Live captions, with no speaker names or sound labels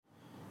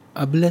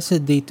A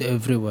blessed day to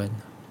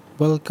everyone.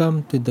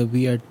 Welcome to the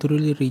We Are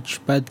Truly Rich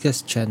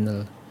podcast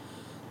channel.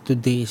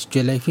 Today is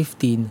July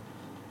 15,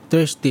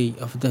 Thursday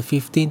of the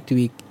 15th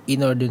week in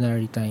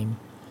Ordinary Time.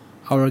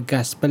 Our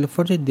gospel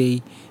for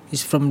today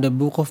is from the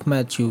book of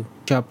Matthew,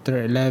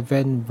 chapter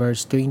 11,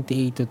 verse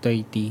 28 to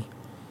 30.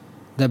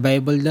 The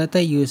Bible that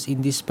I use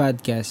in this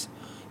podcast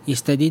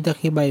is the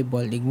Didache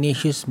Bible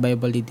Ignatius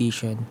Bible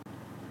Edition,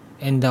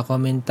 and the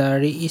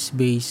commentary is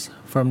based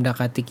from the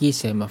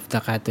Catechism of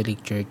the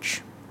Catholic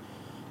Church.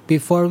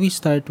 Before we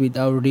start with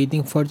our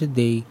reading for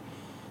today,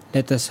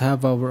 let us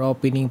have our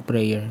opening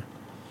prayer.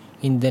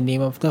 In the name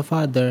of the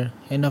Father,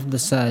 and of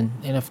the Son,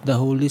 and of the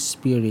Holy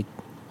Spirit.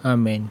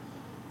 Amen.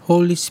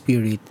 Holy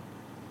Spirit,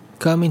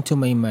 come into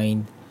my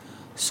mind,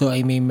 so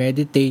I may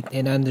meditate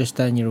and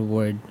understand your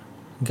word.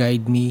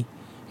 Guide me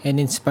and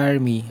inspire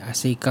me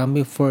as I come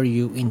before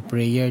you in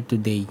prayer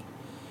today.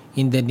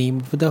 In the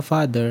name of the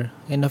Father,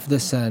 and of the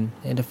Son,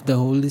 and of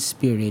the Holy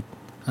Spirit.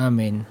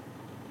 Amen.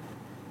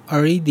 A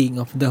reading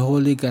of the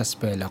Holy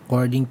Gospel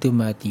according to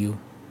Matthew.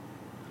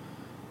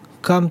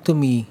 Come to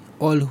me,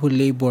 all who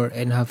labor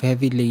and have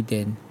heavy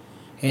laden,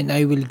 and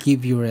I will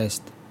give you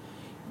rest.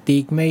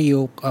 Take my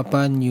yoke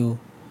upon you,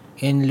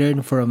 and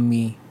learn from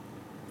me,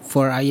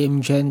 for I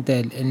am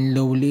gentle and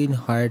lowly in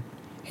heart,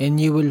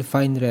 and you will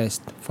find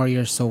rest for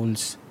your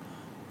souls.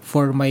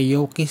 For my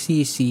yoke is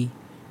easy,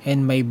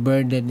 and my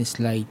burden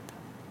is light.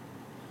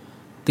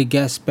 The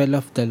Gospel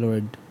of the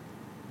Lord.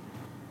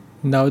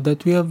 Now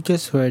that we have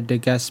just heard the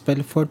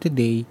Gospel for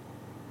today,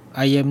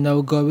 I am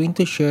now going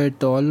to share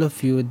to all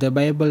of you the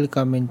Bible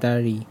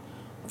commentary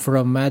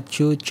from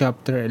Matthew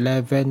chapter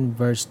 11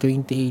 verse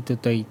 28 to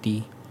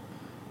 30.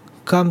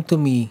 Come to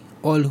me,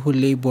 all who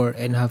labor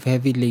and have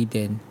heavy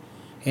laden,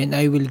 and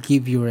I will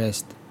give you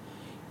rest.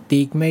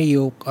 Take my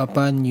yoke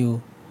upon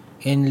you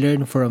and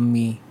learn from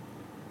me,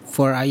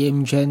 for I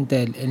am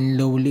gentle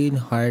and lowly in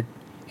heart,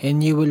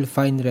 and you will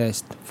find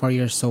rest for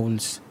your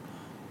souls.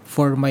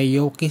 For my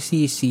yoke is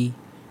easy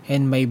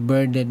and my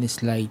burden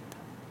is light.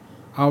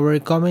 Our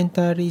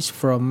commentary is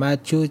from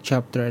Matthew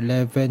chapter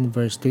 11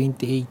 verse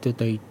 28 to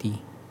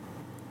 30.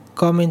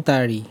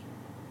 Commentary.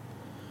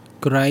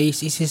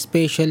 Christ is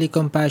especially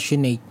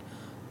compassionate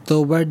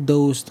toward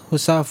those who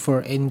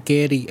suffer and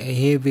carry a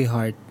heavy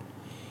heart.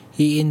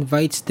 He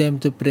invites them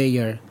to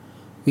prayer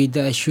with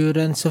the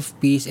assurance of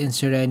peace and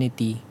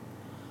serenity.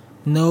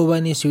 No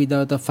one is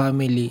without a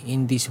family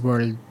in this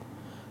world.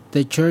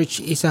 The church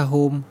is a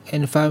home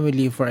and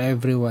family for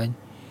everyone,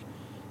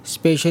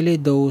 especially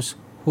those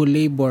who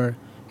labor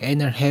and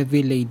are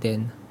heavy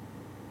laden.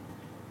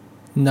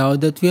 Now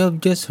that we have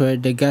just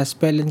heard the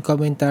gospel and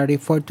commentary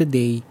for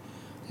today,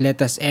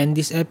 let us end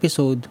this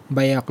episode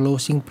by a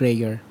closing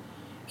prayer.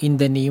 In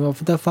the name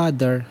of the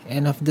Father,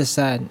 and of the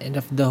Son, and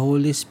of the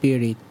Holy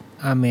Spirit.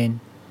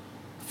 Amen.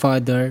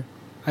 Father,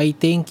 I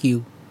thank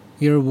you.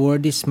 Your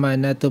word is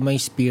manna to my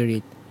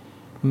spirit.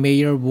 May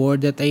your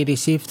word that I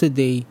receive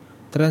today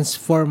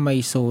transform my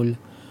soul.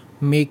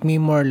 Make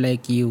me more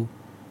like you.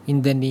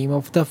 In the name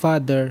of the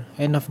Father,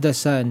 and of the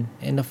Son,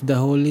 and of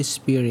the Holy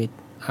Spirit.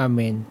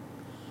 Amen.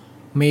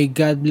 May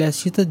God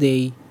bless you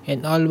today,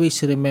 and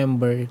always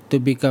remember to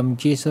become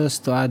Jesus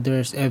to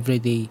others every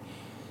day.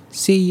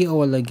 See you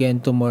all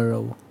again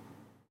tomorrow.